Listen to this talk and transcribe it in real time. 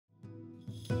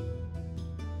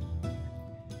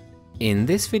In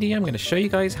this video I'm going to show you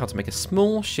guys how to make a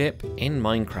small ship in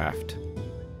Minecraft.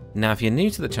 Now if you're new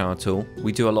to the channel at all,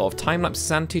 we do a lot of time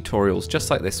lapses and tutorials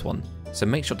just like this one, so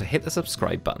make sure to hit the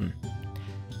subscribe button.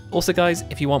 Also guys,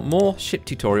 if you want more ship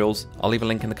tutorials, I'll leave a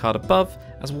link in the card above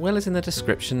as well as in the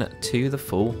description to the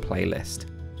full playlist.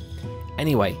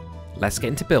 Anyway, let's get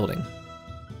into building.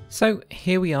 So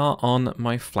here we are on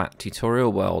my flat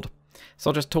tutorial world. So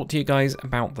I'll just talk to you guys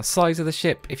about the size of the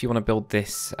ship if you want to build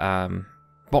this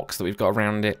box that we've got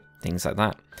around it, things like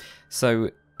that. So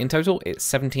in total it's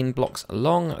 17 blocks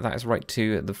long, that is right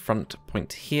to the front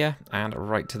point here and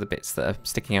right to the bits that are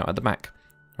sticking out at the back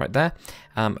right there.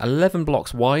 11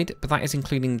 blocks wide, but that is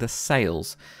including the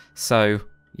sails. So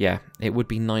yeah, it would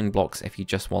be 9 blocks if you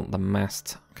just want the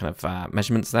mast kind of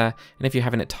measurements there, and if you're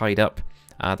having it tied up,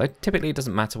 though typically it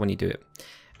doesn't matter when you do it.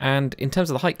 And in terms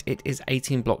of the height, it is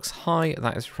 18 blocks high,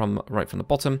 that is right from the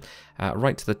bottom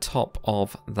right to the top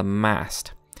of the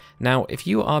mast. Now, if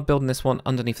you are building this one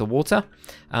underneath the water,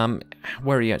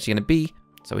 where are you actually going to be?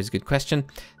 It's always a good question.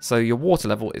 So your water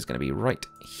level is going to be right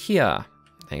here.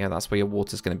 There you go, that's where your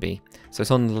water is going to be. So it's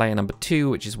on layer number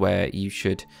 2, which is where you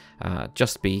should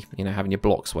just be, having your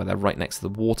blocks where they're right next to the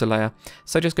water layer.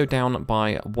 So just go down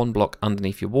by 1 block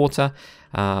underneath your water.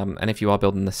 And if you are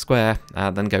building the square,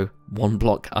 then go 1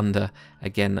 block under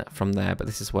again from there. But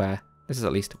this is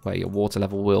at least where your water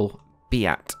level will be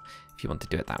at, if you want to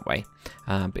do it that way.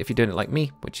 But if you're doing it like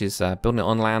me, which is building it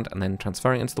on land and then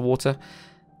transferring it into the water,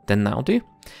 then that'll do.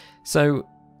 So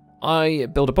I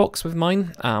build a box with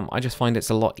mine. I just find it's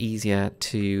a lot easier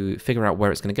to figure out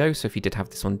where it's going to go. So if you did have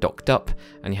this one docked up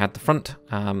and you had the front,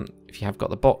 if you have got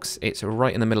the box, it's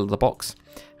right in the middle of the box.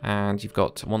 And you've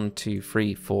got 1, 2,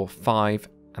 3, 4, 5,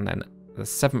 and then the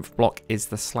 7th block is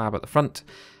the slab at the front.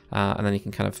 And then you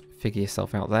can kind of figure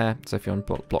yourself out there. So if you're on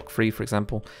block 3, for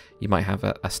example, you might have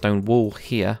a stone wall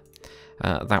here.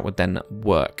 That would then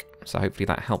work. So hopefully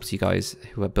that helps you guys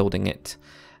who are building it,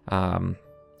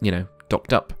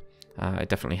 docked up. It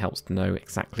definitely helps to know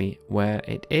exactly where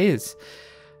it is.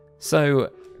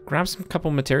 So grab some couple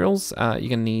materials. You're going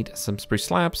to need some spruce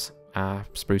slabs,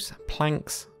 spruce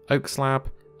planks, oak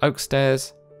slab, oak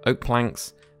stairs, oak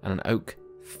planks, and an oak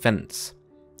fence.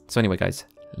 So anyway guys,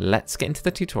 let's get into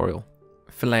the tutorial.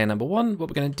 For layer number 1, what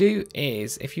we're going to do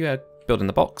is, if you are building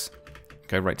the box,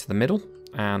 go right to the middle.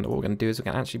 And what we're going to do is we're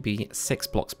going to actually be 6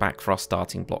 blocks back for our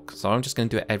starting block. So I'm just going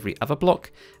to do it every other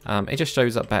block. It just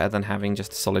shows up better than having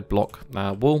just a solid block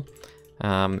wall.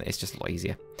 It's just a lot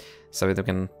easier. So they're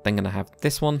then going to have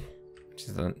this one, which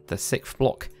is the 6th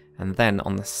block. And then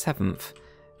on the 7th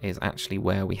is actually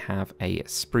where we have a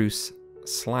spruce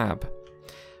slab.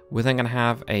 We're then going to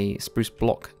have a spruce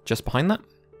block just behind that.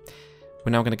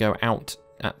 We're now going to go out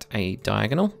at a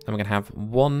diagonal. And we're going to have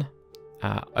 1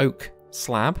 oak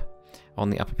slab on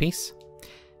the upper piece.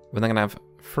 We're then going to have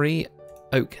 3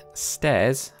 oak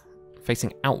stairs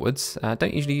facing outwards.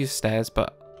 Don't usually use stairs,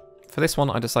 but for this one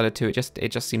I decided to. It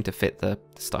just seemed to fit the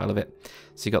style of it.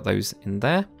 So you got those in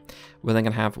there. We're then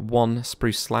going to have 1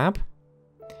 spruce slab.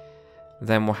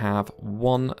 Then we'll have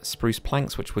 1 spruce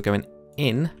planks, which we're going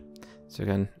in. So we're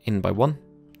going in by 1.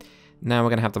 Now we're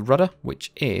going to have the rudder,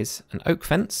 which is an oak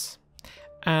fence.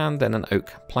 And then an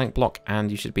oak plank block,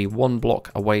 and you should be 1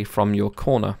 block away from your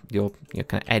corner, your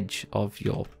kind of edge of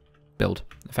your build,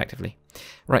 effectively.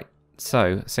 Right,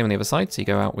 so same on the other side, so you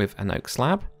go out with an oak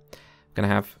slab. We're going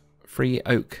to have 3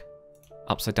 oak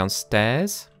upside down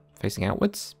stairs facing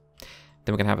outwards.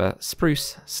 Then we're going to have a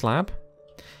spruce slab,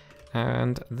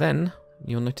 and then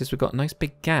you'll notice we've got a nice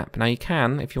big gap. Now you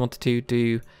can, if you wanted to,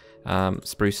 do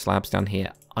spruce slabs down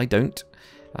here. I don't.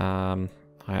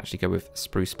 I actually go with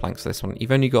spruce planks for this one.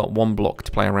 You've only got 1 block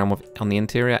to play around with on the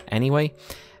interior anyway.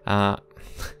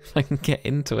 If I can get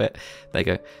into it. There you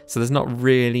go. So there's not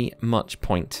really much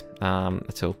point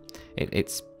at all.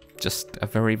 It's just a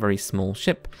very, very small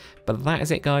ship. But that is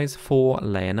it, guys, for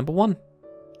layer number 1.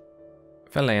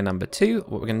 For layer number 2,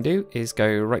 what we're going to do is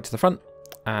go right to the front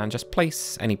and just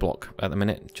place any block at the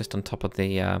minute just on top of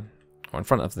the... or in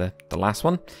front of the last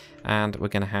one, and we're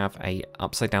going to have a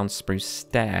upside down spruce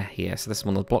stair here. So this is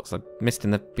one of the blocks I missed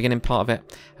in the beginning part of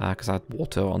it because I had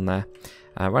water on there.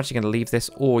 We're actually going to leave this,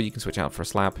 or you can switch out for a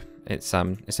slab. It's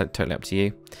totally up to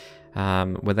you.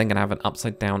 We're then going to have an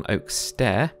upside down oak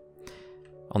stair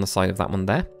on the side of that one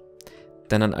there.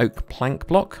 Then an oak plank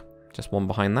block, just 1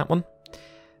 behind that one.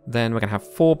 Then we're going to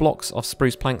have 4 blocks of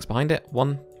spruce planks behind it.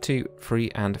 1, 2,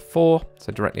 3, and 4.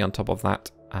 So directly on top of that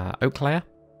oak layer.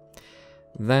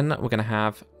 Then we're going to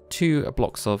have 2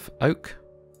 blocks of oak,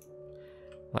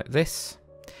 like this.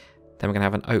 Then we're going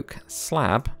to have an oak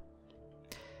slab.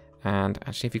 And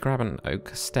actually, if you grab an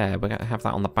oak stair, we're going to have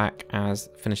that on the back as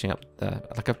finishing up the,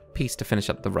 like a piece to finish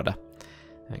up the rudder.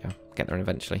 There you go, get there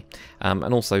eventually. And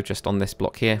also just on this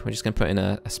block here, we're just going to put in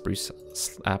a spruce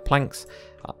planks.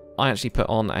 I actually put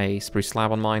on a spruce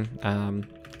slab on mine,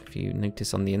 if you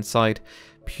notice on the inside,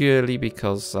 purely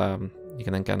because you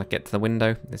can then kind of get to the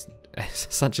window. There's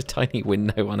such a tiny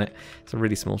window on it. It's a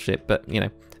really small ship, but you know,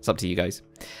 it's up to you guys.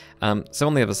 So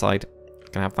on the other side,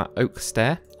 going to have that oak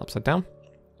stair upside down.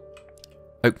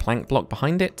 Oak plank block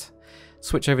behind it.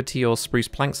 Switch over to your spruce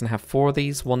planks and have 4 of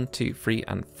these. 1, 2, 3,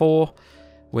 and 4.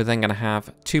 We're then going to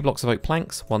have 2 blocks of oak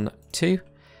planks. 1, 2.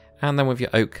 And then with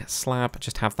your oak slab,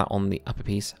 just have that on the upper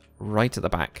piece right at the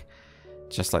back.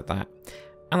 Just like that.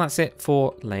 And that's it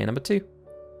for layer number 2.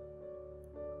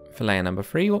 For layer number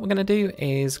 3, what we're going to do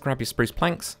is grab your spruce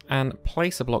planks and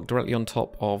place a block directly on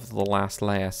top of the last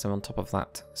layer. So on top of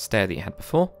that stair that you had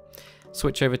before.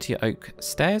 Switch over to your oak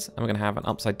stairs and we're going to have an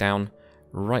upside down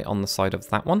right on the side of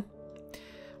that one.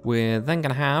 We're then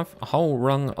going to have a whole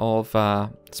rung of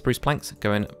spruce planks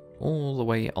going all the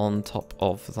way on top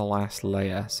of the last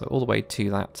layer, so all the way to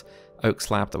that oak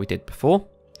slab that we did before.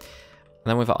 And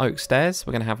then with our oak stairs,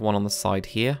 we're going to have one on the side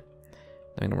here.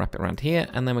 Then we're going to wrap it around here,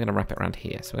 and then we're going to wrap it around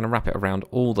here. So we're going to wrap it around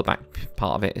all the back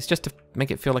part of it. It's just to make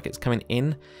it feel like it's coming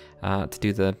in to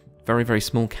do the very, very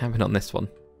small cabin on this one.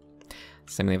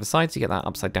 Same on the other side, so you get that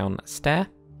upside down stair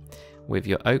with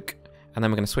your oak. And then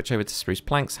we're going to switch over to spruce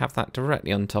planks, have that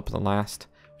directly on top of the last,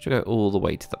 which will go all the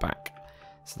way to the back.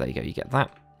 So there you go, you get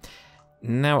that.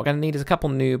 Now what we're going to need is a couple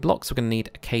new blocks. We're going to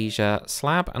need acacia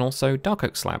slab and also dark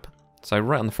oak slab. So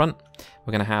right on the front,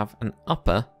 we're going to have an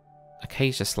upper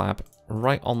acacia slab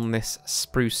right on this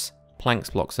spruce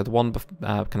planks block. So the one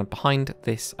kind of behind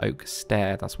this oak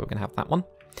stair, that's where we're going to have that one.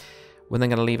 We're then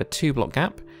going to leave a 2 block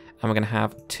gap and we're going to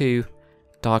have 2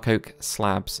 dark oak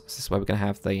slabs. So this is where we're going to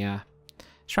have the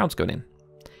shrouds going in.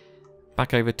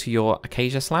 Back over to your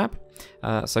acacia slab.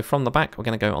 So from the back, we're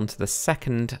going to go onto the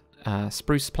second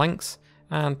spruce planks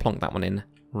and plonk that one in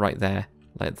right there,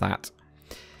 like that.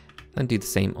 Then do the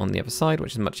same on the other side,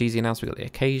 which is much easier now. So we've got the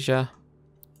acacia,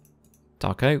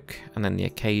 dark oak, and then the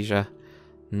acacia.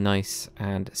 Nice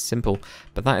and simple.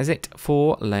 But that is it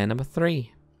for layer number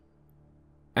 3.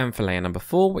 And for layer number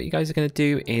 4, what you guys are going to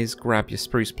do is grab your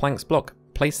spruce planks block,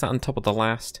 place that on top of the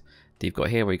last that you've got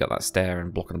here where you've got that stair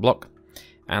and block and a block.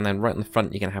 And then right in the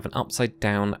front, you're going to have an upside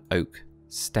down oak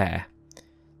stair.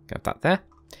 Got that there.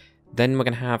 Then we're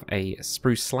going to have a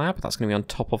spruce slab. That's going to be on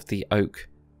top of the oak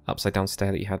upside down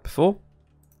stair that you had before.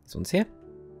 This one's here.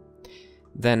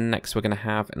 Then next we're going to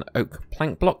have an oak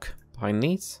plank block behind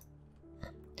these.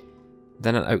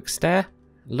 Then an oak stair.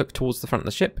 Look towards the front of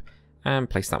the ship and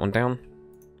place that one down.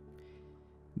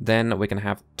 Then we're going to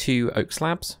have 2 oak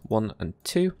slabs, 1 and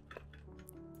 2.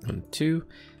 And 2. And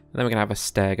then we're going to have a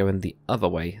stair going the other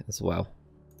way as well.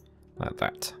 Like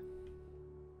that.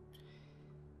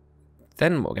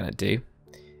 Then what we're going to do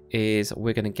is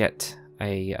we're going to get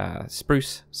a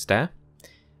spruce stair.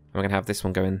 And we're going to have this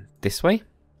one going this way. Then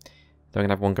we're going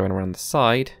to have one going around the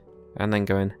side. And then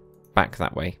going back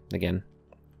that way again.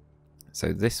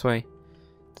 So this way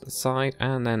to the side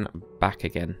and then back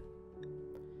again.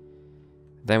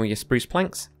 Then with your spruce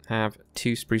planks, have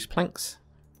 2 spruce planks.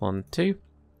 1, 2.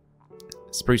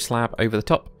 Spruce slab over the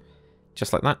top,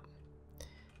 just like that.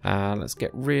 Let's get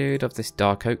rid of this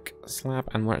dark oak slab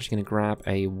and we're actually going to grab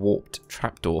a warped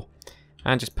trapdoor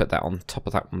and just put that on top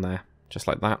of that one there, just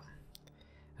like that.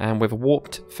 And with a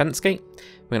warped fence gate,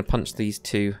 we're going to punch these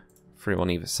 2 through on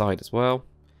either side as well,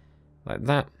 like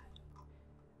that.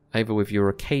 Over with your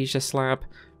acacia slab,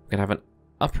 we're going to have an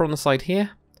upper on the side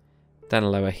here, then a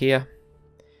lower here.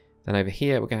 Then over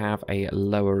here, we're going to have a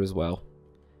lower as well,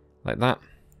 like that.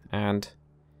 And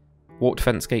warped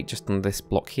fence gate just on this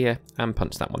block here and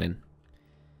punch that one in.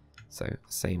 So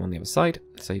same on the other side.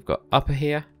 So you've got upper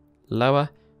here, lower.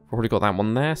 We've already got that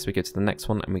one there, so we go to the next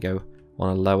one and we go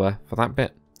on a lower for that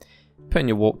bit. Put in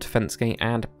your warped fence gate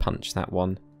and punch that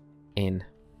one in.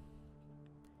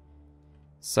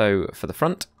 So for the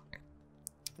front,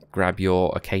 grab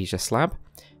your acacia slab.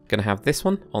 Going to have this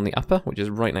one on the upper, which is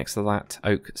right next to that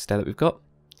oak stair that we've got.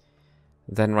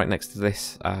 Then right next to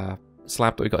this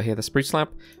slab that we've got here, the spruce slab,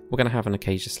 we're going to have an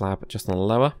acacia slab just on the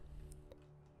lower.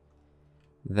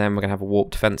 Then we're going to have a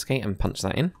warped fence gate and punch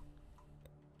that in.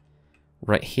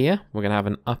 Right here, we're going to have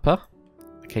an upper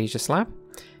acacia slab.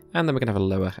 And then we're going to have a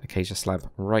lower acacia slab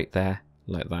right there,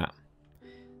 like that.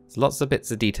 There's lots of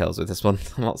bits of details with this one,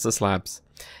 lots of slabs.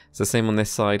 So same on this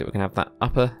side, we're going to have that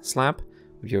upper slab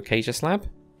with your acacia slab.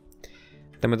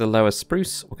 Then with the lower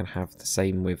spruce, we're going to have the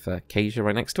same with acacia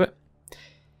right next to it.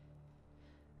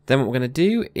 Then what we're going to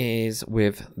do is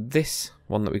with this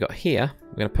one that we got here,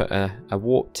 we're going to put a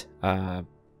warped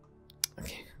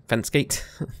fence gate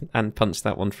and punch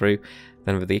that one through.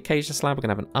 Then with the acacia slab, we're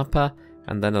going to have an upper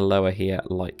and then a lower here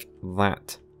like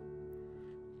that.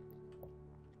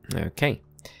 Okay.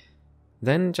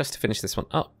 Then just to finish this one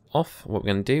off, what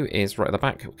we're going to do is right at the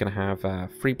back, we're going to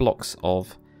have 3 blocks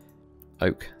of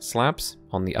oak slabs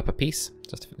on the upper piece,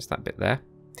 just to finish that bit there.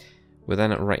 We're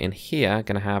then right in here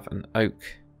going to have an oak.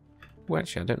 Well,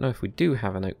 actually, I don't know if we do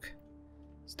have an oak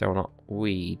stair or not.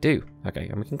 We do. Okay,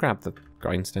 and we can grab the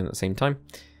grindstone at the same time.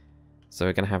 So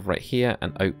we're going to have right here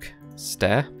an oak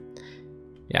stair.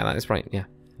 Yeah, that is right. Yeah,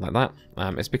 like that.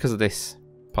 It's because of this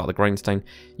part of the grindstone.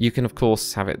 You can, of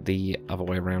course, have it the other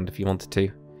way around if you wanted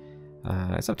to.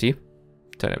 It's up to you.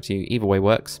 Totally up to you. Either way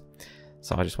works.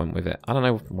 So I just went with it. I don't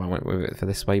know why I went with it for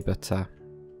this way, but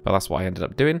that's what I ended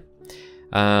up doing.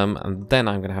 And then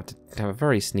I'm going to have a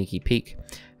very sneaky peek.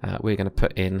 We're going to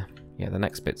put in the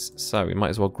next bits. So we might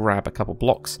as well grab a couple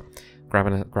blocks. Grab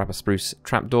a spruce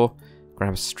trapdoor.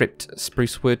 Grab a stripped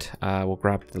spruce wood. We'll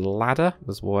grab the ladder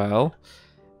as well.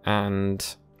 And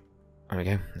there we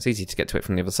go. It's easy to get to it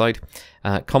from the other side.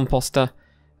 Composter,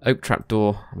 oak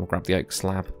trapdoor, and we'll grab the oak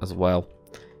slab as well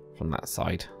from that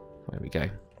side. There we go.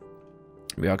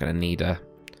 We are going to need a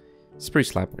spruce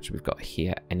slab, which we've got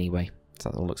here anyway. So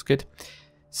that all looks good.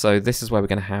 So this is where we're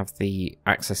going to have the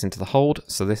access into the hold.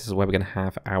 So this is where we're going to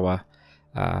have our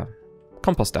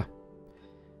composter.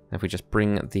 And if we just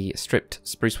bring the stripped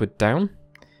spruce wood down,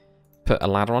 put a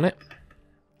ladder on it,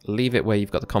 leave it where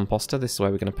you've got the composter. This is where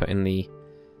we're going to put in the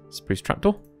spruce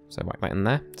trapdoor. So whack that in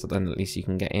there. So then at least you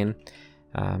can get in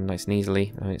nice and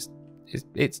easily.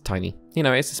 It's tiny. You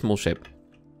know, it's a small ship.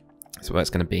 That's where it's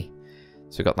going to be.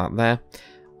 So we've got that there.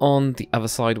 On the other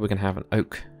side, we're going to have an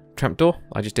oak trapdoor.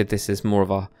 I just did this as more of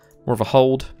a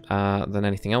hold than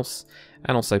anything else,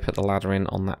 and also put the ladder in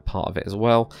on that part of it as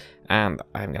well. And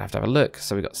I'm going to have a look.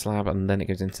 So we've got slab, and then it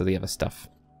goes into the other stuff.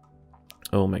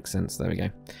 All makes sense. There we go.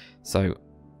 So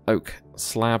oak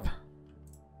slab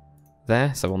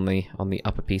there. So on the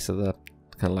upper piece of the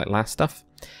kind of like last stuff,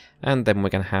 and then we're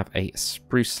going to have a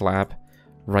spruce slab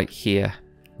right here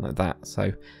like that.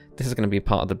 So this is going to be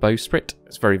part of the bowsprit.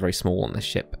 It's very, very small on this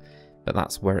ship, but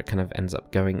that's where it kind of ends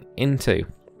up going into.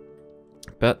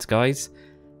 But guys,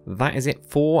 that is it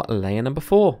for layer number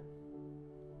 4.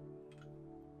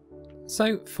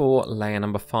 So for layer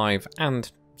number 5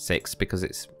 and 6, because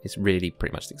it's really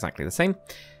pretty much exactly the same,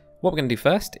 what we're going to do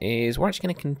first is we're actually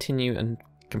going to continue and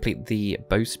complete the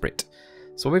bowsprit.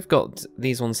 So we've got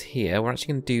these ones here. We're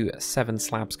actually going to do 7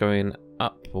 slabs going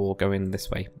up or going this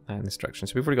way in this direction.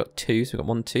 So we've already got 2. So we've got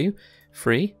 1, 2,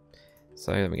 3.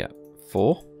 So then we get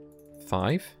 4,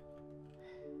 5,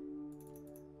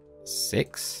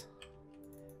 6,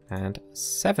 and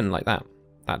 7 like that.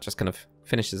 That just kind of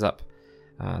finishes up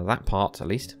that part, at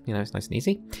least. You know, it's nice and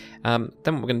easy. Then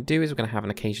what we're going to do is we're going to have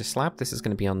an acacia slab. This is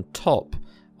going to be on top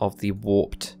of the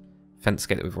warped fence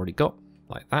gate that we've already got,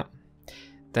 like that.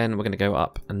 Then we're going to go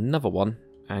up another one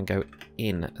and go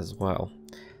in as well.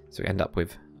 So we end up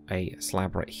with a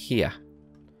slab right here.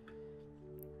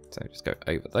 So just go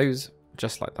over those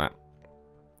just like that.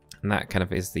 And that kind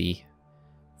of is the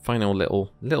final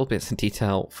little bits of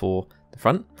detail for the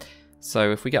front.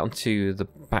 So if we get onto the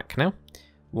back now,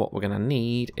 what we're going to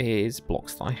need is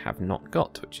blocks that I have not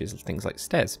got, which is things like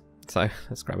stairs. So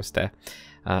let's grab a stair,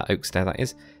 oak stair that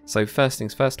is. So first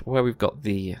things first, where we've got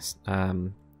the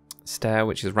stair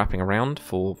which is wrapping around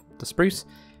for the spruce,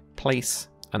 place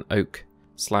an oak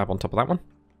slab on top of that one.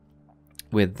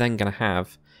 We're then going to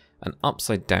have an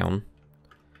upside down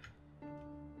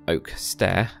oak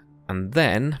stair, and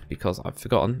then, because I've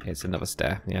forgotten, it's another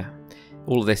stair. Yeah,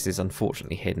 all of this is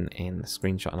unfortunately hidden in the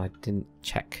screenshot and I didn't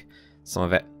check some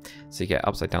of it. So you get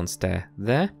upside down stair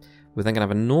there. We're then going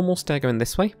to have a normal stair going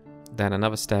this way, then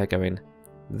another stair going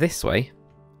this way.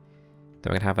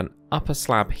 Then we're going to have an upper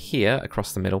slab here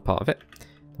across the middle part of it.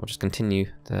 We'll just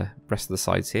continue the rest of the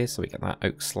sides here, so we get that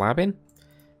oak slab in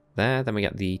there. Then we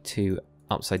get the 2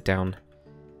 upside down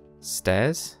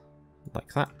stairs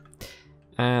like that.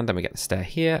 And then we get the stair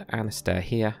here and a stair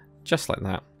here, just like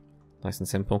that. Nice and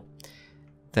simple.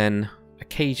 Then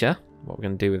acacia, what we're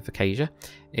going to do with acacia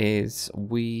is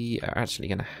we are actually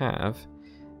going to have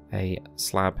a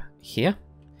slab here,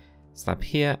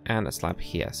 and a slab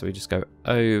here. So we just go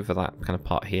over that kind of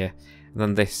part here, and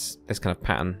then this kind of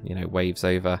pattern, you know, waves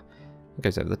over,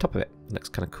 goes over the top of it. It looks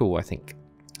kind of cool, I think.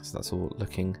 So that's all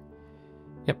looking,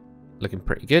 yep, looking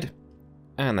pretty good.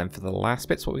 And then for the last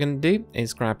bits, what we're going to do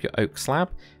is grab your oak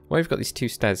slab. Where we've got these 2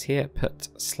 stairs here, put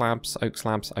slabs, oak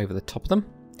slabs over the top of them,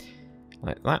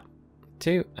 like that,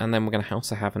 too. And then we're going to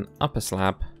also have an upper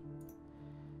slab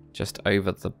just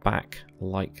over the back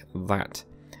like that.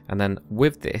 And then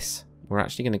with this, we're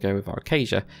actually going to go with our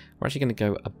acacia. We're actually going to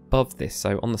go above this.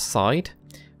 So on the side,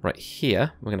 right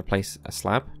here, we're going to place a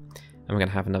slab. And we're going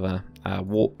to have another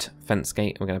warped fence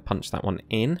gate. We're going to punch that one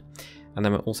in. And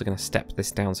then we're also going to step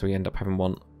this down so we end up having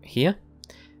one here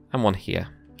and one here.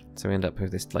 So we end up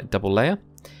with this like double layer.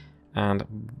 And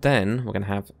then we're going to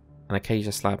have an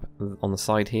acacia slab on the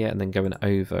side here and then going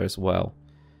over as well.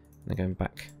 And then going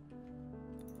back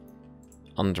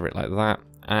under it like that.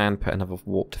 And put another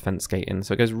warped fence gate in.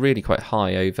 So it goes really quite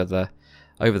high over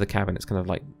the cabin. It's kind of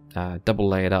like double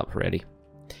layered up really.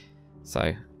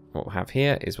 So what we'll have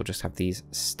here is we'll just have these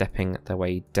stepping their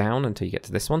way down until you get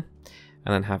to this one.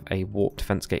 And then have a warped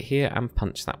fence gate here and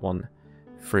punch that one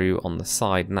through on the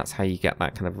side. And that's how you get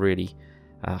that kind of really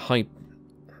high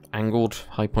angled,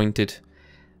 high pointed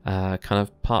kind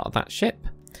of part of that ship.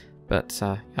 But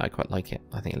yeah, I quite like it.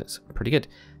 I think it looks pretty good.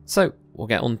 So we'll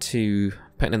get on to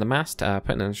putting in the mast,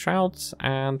 putting in the shrouds,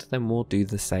 and then we'll do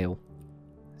the sail.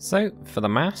 So for the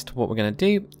mast, what we're going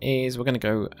to do is we're going to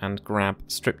go and grab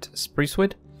stripped spruce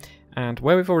wood. And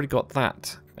where we've already got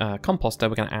that composter,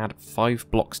 we're going to add 5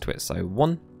 blocks to it. So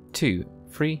 1, 2,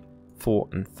 3, 4,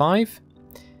 and 5.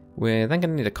 We're then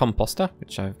going to need a composter,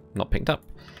 which I've not picked up.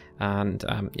 And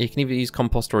you can either use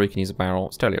composter or you can use a barrel.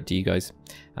 It's totally up to you guys.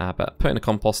 But put in a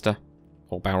composter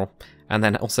or barrel, and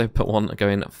then also put one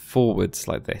going forwards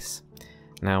like this.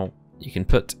 Now you can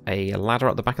put a ladder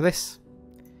up the back of this,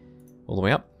 all the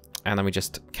way up, and then we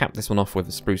just cap this one off with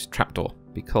a spruce trapdoor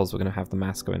because we're going to have the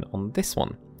mast going on this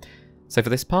one. So for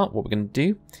this part, what we're going to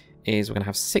do is we're going to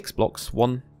have 6 blocks,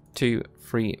 1, 2,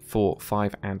 3, 4,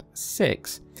 5, and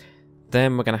 6.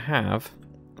 Then we're going to have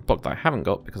a block that I haven't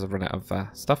got because I've run out of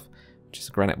stuff, which is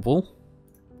a granite wall.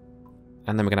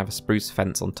 And then we're going to have a spruce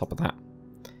fence on top of that.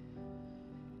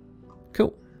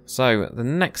 Cool. So the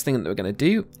next thing that we're going to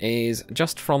do is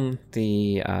just from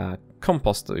the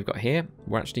compost that we've got here,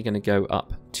 we're actually going to go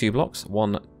up 2 blocks,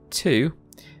 1, 2,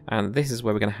 and this is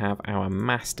where we're going to have our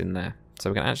mast in there. So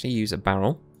we're going to actually use a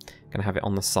barrel, going to have it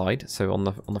on the side. So on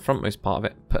the frontmost part of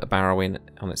it, put a barrel in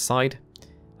on its side,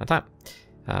 like that.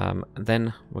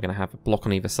 Then we're going to have a block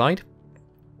on either side.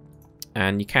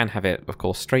 And you can have it, of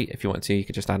course, straight if you want to. You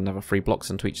could just add another 3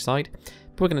 blocks onto each side.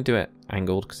 But we're going to do it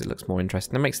angled because it looks more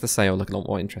interesting. It makes the sail look a lot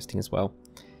more interesting as well.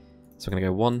 So we're going to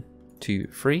go 1, 2,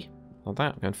 3, like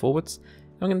that, going forwards.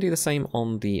 And I'm going to do the same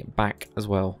on the back as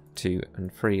well, 2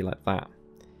 and 3, like that.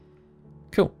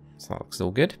 Cool, so that looks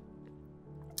all good.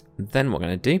 Then what we're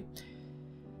going to do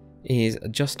is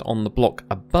just on the block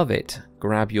above it,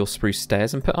 grab your spruce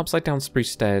stairs and put upside down spruce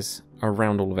stairs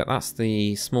around all of it. That's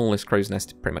the smallest crow's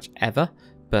nest pretty much ever,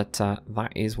 but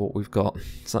that is what we've got.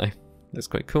 So that's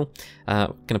quite cool.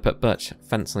 Going to put birch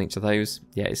fence on each of those.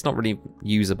 Yeah, it's not really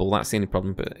usable, that's the only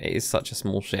problem, but it is such a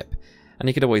small ship. And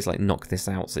you could always like knock this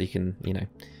out so you can, you know,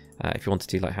 if you wanted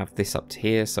to like have this up to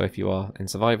here, so if you are in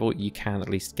survival, you can at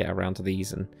least get around to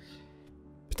these and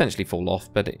potentially fall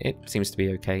off, but it seems to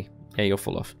be okay. Yeah, you'll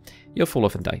fall off. You'll fall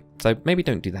off and die. So maybe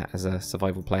don't do that as a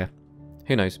survival player.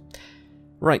 Who knows?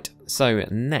 Right, so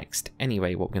next,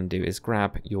 anyway, what we're going to do is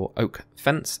grab your oak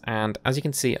fence, and as you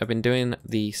can see, I've been doing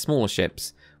the smaller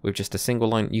ships with just a single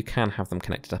line. You can have them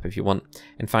connected up if you want.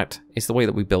 In fact, it's the way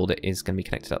that we build it is going to be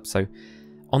connected up. So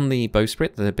on the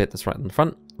bowsprit, the bit that's right in the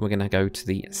front, we're going to go to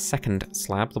the second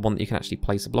slab, the one that you can actually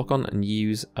place a block on, and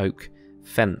use oak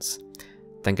fence.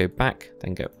 Then go back,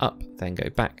 then go up, then go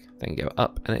back, then go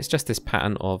up, and it's just this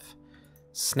pattern of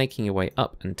snaking your way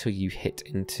up until you hit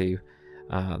into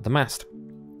the mast.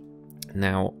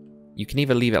 Now, you can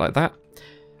either leave it like that,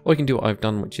 or you can do what I've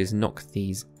done, which is knock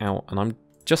these out, and I've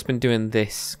just been doing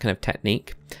this kind of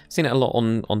technique. I've seen it a lot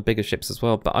on bigger ships as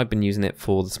well, but I've been using it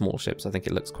for the small ships. I think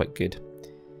it looks quite good.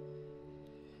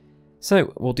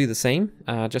 So, we'll do the same,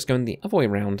 just going the other way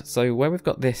around. So, where we've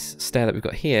got this stair that we've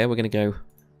got here, we're going to go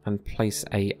and place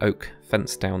a oak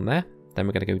fence down there. Then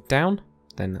we're going to go down,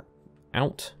 then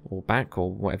out or back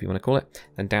or whatever you want to call it,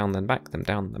 then down, then back, then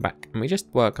down, then back, and we just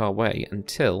work our way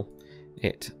until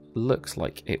it looks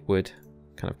like it would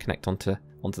kind of connect onto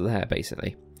there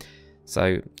basically.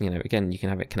 So, you know, again, you can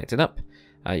have it connected up,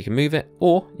 you can move it,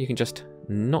 or you can just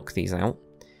knock these out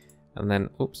and then,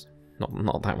 oops,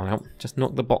 not that one out, just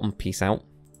knock the bottom piece out,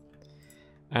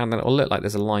 and then it'll look like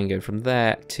there's a line going from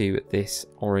there to this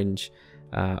orange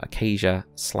acacia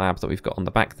slab that we've got on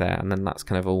the back there, and then that's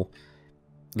kind of all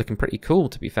looking pretty cool,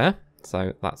 to be fair.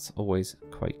 So that's always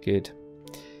quite good.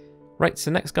 Right,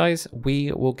 so next, guys,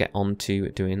 we will get on to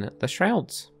doing the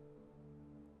shrouds.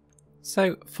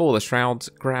 So for the shrouds,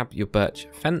 grab your birch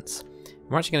fence.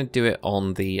 We're actually going to do it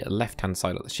on the left-hand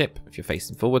side of the ship if you're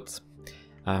facing forwards.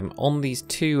 On these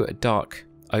 2 dark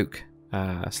oak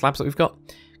slabs that we've got.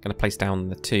 Going to place down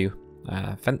the 2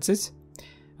 fences.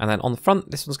 And then on the front,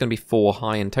 this one's going to be 4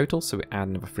 high in total, so we add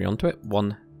another 3 onto it.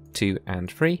 1, 2,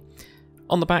 and 3.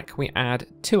 On the back, we add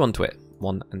 2 onto it.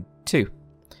 1 and 2.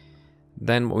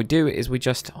 Then what we do is we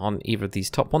just, on either of these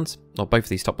top ones, or both of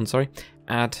these top ones, sorry,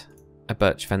 add a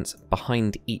birch fence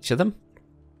behind each of them.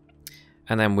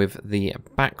 And then with the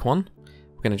back one,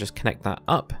 we're going to just connect that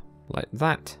up like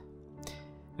that.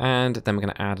 And then we're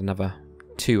going to add another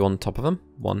 2 on top of them.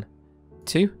 1,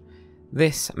 2.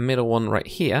 This middle one right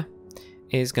here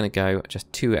is going to go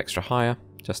just 2 extra higher,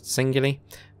 just singularly,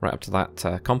 right up to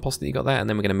that compost that you got there. And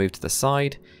then we're going to move to the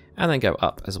side and then go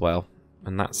up as well.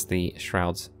 And that's the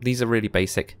shrouds. These are really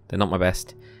basic. They're not my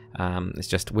best. It's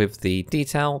just with the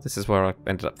detail, this is where I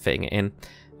ended up fitting it in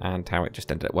and how it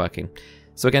just ended up working.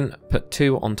 So again, put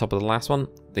 2 on top of the last one.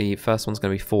 The first one's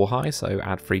going to be 4 high, so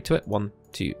add 3 to it. 1,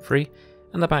 2, 3.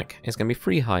 And the back is going to be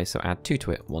 3 high, so add 2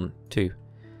 to it. 1, 2.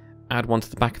 Add 1 to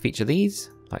the back of each of these,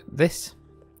 like this.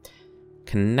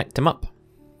 Connect them up.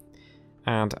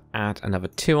 And add another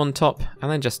 2 on top, and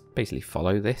then just basically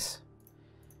follow this.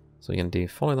 So you're going to do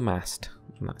follow the mast,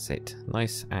 and that's it.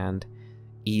 Nice and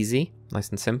easy, nice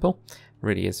and simple.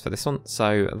 Really is for this one.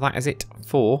 So that is it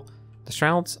for the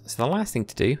shrouds. So the last thing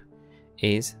to do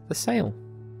is the sail.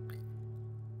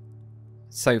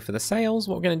 So for the sails,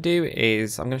 what we're going to do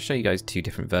is I'm going to show you guys 2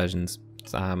 different versions.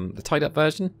 The tied up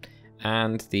version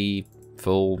and the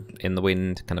full in the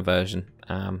wind kind of version.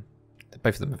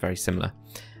 Both of them are very similar,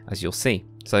 as you'll see.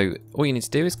 So all you need to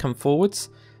do is come forwards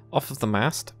off of the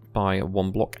mast by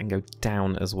 1 block and go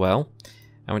down as well.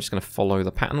 And we're just going to follow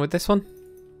the pattern with this one.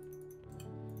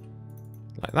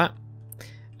 Like that.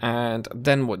 And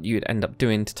then what you'd end up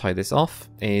doing to tie this off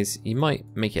is you might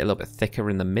make it a little bit thicker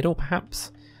in the middle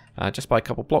perhaps. Just by a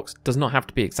couple blocks. Does not have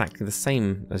to be exactly the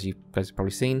same as you guys have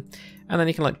probably seen. And then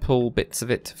you can like pull bits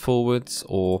of it forwards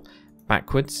or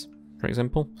backwards, for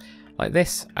example. Like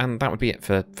this. And that would be it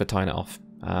for tying it off.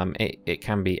 It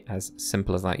can be as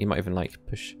simple as that. You might even like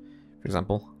push, for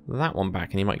example, that one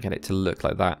back and you might get it to look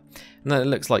like that. And then it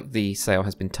looks like the sail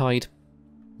has been tied.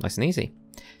 Nice and easy.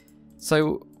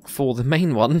 So for the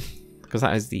main one, because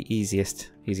that is the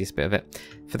easiest bit of it,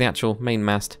 for the actual main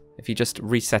mast, if you just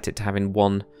reset it to having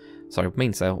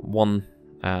main sail, 1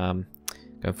 going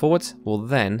forwards, we'll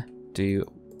then do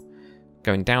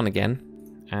going down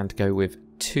again and go with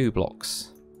 2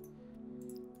 blocks.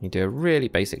 You do a really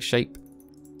basic shape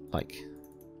like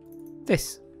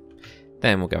this.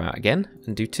 Then we'll go out again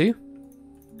and do 2.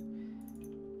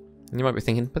 And you might be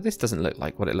thinking, but this doesn't look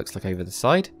like what it looks like over the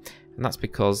side. And that's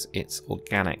because it's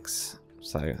organics.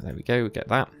 So there we go, we get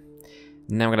that.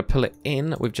 Now we're going to pull it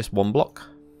in with just 1 block.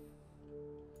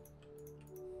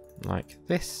 Like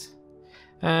this.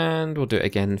 And we'll do it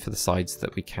again for the sides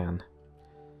that we can.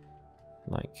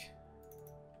 Like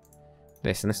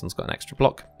this. And this one's got an extra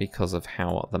block because of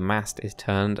how the mast is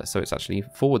turned. So it's actually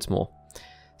forwards more.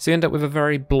 So you end up with a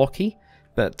very blocky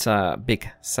but big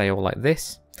sail like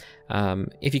this.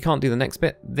 If you can't do the next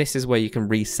bit, this is where you can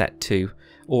reset to.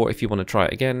 Or if you want to try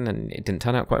it again and it didn't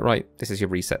turn out quite right, this is your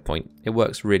reset point. It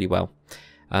works really well.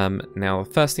 Now,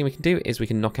 the first thing we can do is we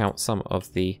can knock out some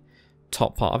of the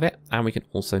top part of it, and we can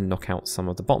also knock out some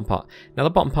of the bottom part. Now, the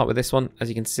bottom part with this one, as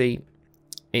you can see,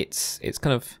 it's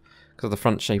kind of, because of the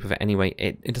front shape of it anyway,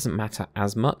 it doesn't matter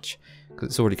as much, because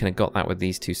it's already kind of got that with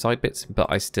these 2 side bits, but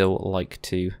I still like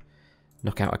to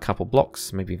knock out a couple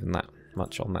blocks, maybe even that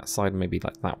much on that side, maybe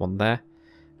like that one there.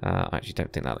 I actually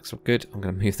don't think that looks so good. I'm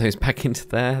going to move those back into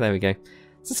there. There we go.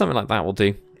 So something like that will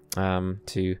do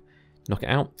to knock it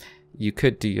out. You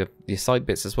could do your side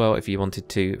bits as well if you wanted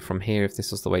to from here, if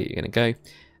this was the way you're going to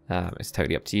go. It's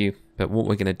totally up to you. But what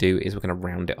we're going to do is we're going to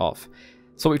round it off.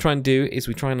 So what we try and do is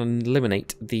we try and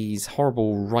eliminate these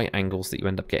horrible right angles that you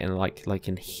end up getting like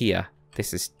in here.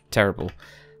 This is terrible.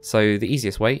 So the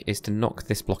easiest way is to knock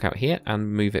this block out here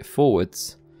and move it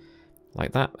forwards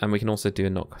like that. And we can also do a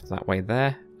knock that way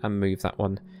there and move that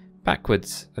one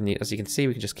backwards. And as you can see,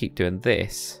 we can just keep doing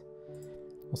this.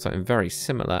 Or something very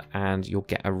similar, and you'll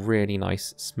get a really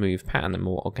nice smooth pattern, a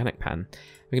more organic pattern.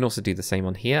 We can also do the same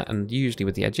on here, and usually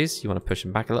with the edges, you want to push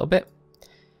them back a little bit.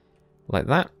 Like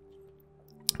that.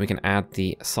 We can add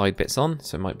the side bits on,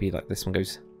 so it might be like this one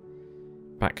goes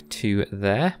back to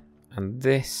there. And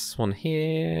this one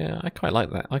here, I quite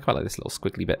like that. I quite like this little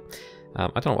squiggly bit. I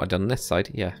don't know what I've done on this side.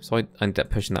 Yeah, so I ended up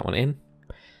pushing that one in.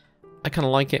 I kind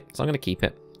of like it, so I'm going to keep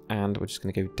it. And we're just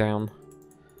going to go down,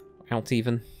 out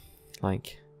even,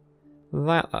 like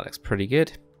that. That looks pretty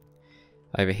good.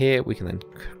 Over here, we can then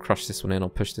crush this one in or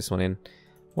push this one in,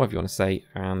 whatever you want to say,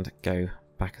 and go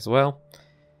back as well.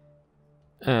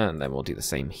 And then we'll do the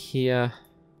same here.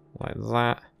 like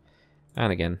that.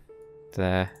 And again,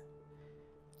 there.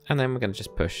 And then we're going to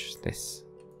just push this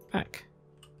back.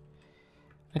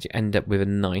 And you end up with a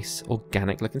nice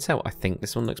organic looking sail. I think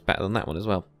this one looks better than that one as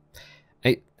well.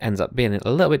 It ends up being a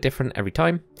little bit different every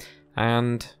time.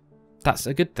 And that's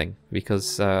a good thing,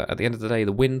 because at the end of the day,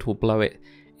 the wind will blow it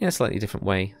in a slightly different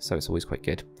way. So it's always quite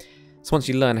good. So once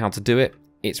you learn how to do it,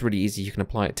 it's really easy. You can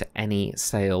apply it to any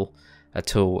sail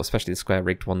at all, especially the square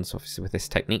rigged ones, obviously with this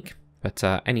technique. But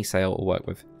any sail will work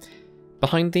with.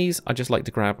 Behind these, I just like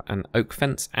to grab an oak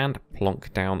fence and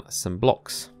plonk down some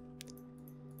blocks.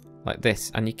 Like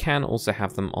this. And you can also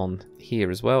have them on here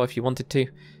as well if you wanted to.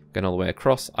 Going all the way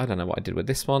across. I don't know what I did with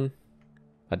this one.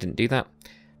 I didn't do that.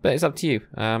 But it's up to you.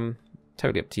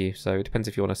 Totally up to you. So it depends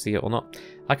if you want to see it or not.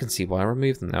 I can see why I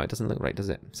removed them now. It doesn't look right, does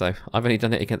it? So I've only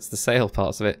done it against the sail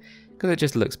parts of it because it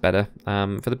just looks better.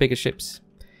 For the bigger ships,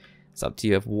 it's up to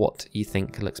you of what you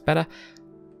think looks better.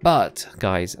 But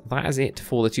guys, that is it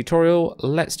for the tutorial.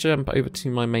 Let's jump over to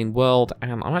my main world,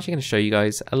 and I'm actually going to show you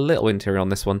guys a little interior on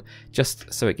this one,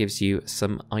 just so it gives you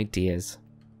some ideas.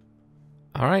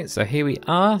 Alright, so here we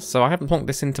are. So I haven't plonked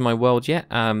this into my world yet,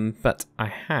 but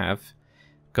I have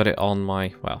got it on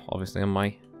my, well, obviously on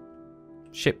my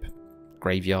ship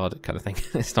graveyard kind of thing.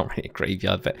 It's not really a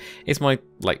graveyard, but it's my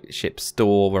like ship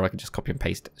store where I can just copy and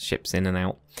paste ships in and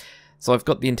out. So I've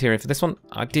got the interior for this one.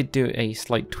 I did do a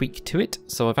slight tweak to it.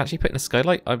 So I've actually put in a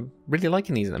skylight. I'm really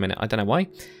liking these at the minute. I don't know why.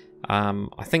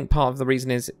 I think part of the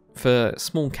reason is for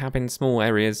small cabins, small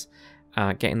areas,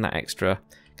 getting that extra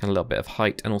kind of little bit of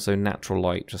height and also natural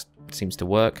light just seems to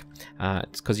work.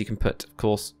 It's because you can put, of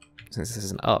course, since this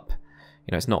isn't up,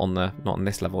 you know, it's not on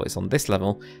this level, it's on this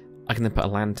level. I can then put a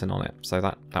lantern on it. So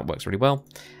that works really well.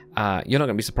 You're not going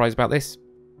to be surprised about this.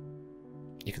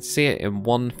 You can see it in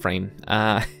one frame.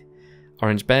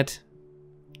 Orange bed,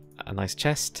 a nice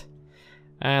chest,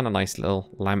 and a nice little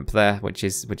lamp there, which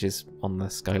is on the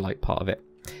skylight part of it.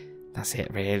 That's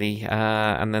it, really.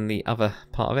 And then the other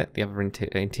part of it, the other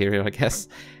interior, I guess,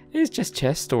 is just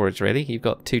chest storage. Really, you've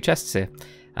got 2 chests here.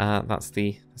 That's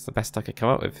the best I could come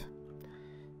up with.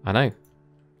 I know,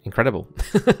 incredible.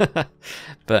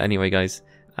 But anyway, guys.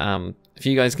 If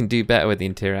you guys can do better with the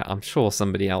interior, I'm sure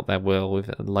somebody out there will,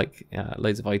 with like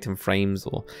loads of item frames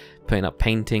or putting up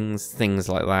paintings, things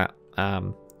like that,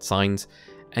 signs,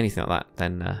 anything like that,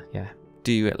 then yeah,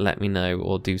 do let me know,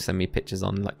 or do send me pictures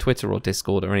on like Twitter or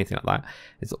Discord or anything like that.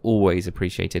 It's always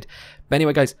appreciated. But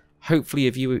anyway, guys, hopefully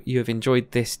if you have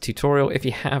enjoyed this tutorial. If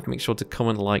you have, make sure to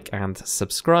comment, like, and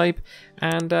subscribe.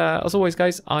 And as always,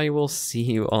 guys, I will see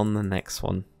you on the next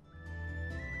one.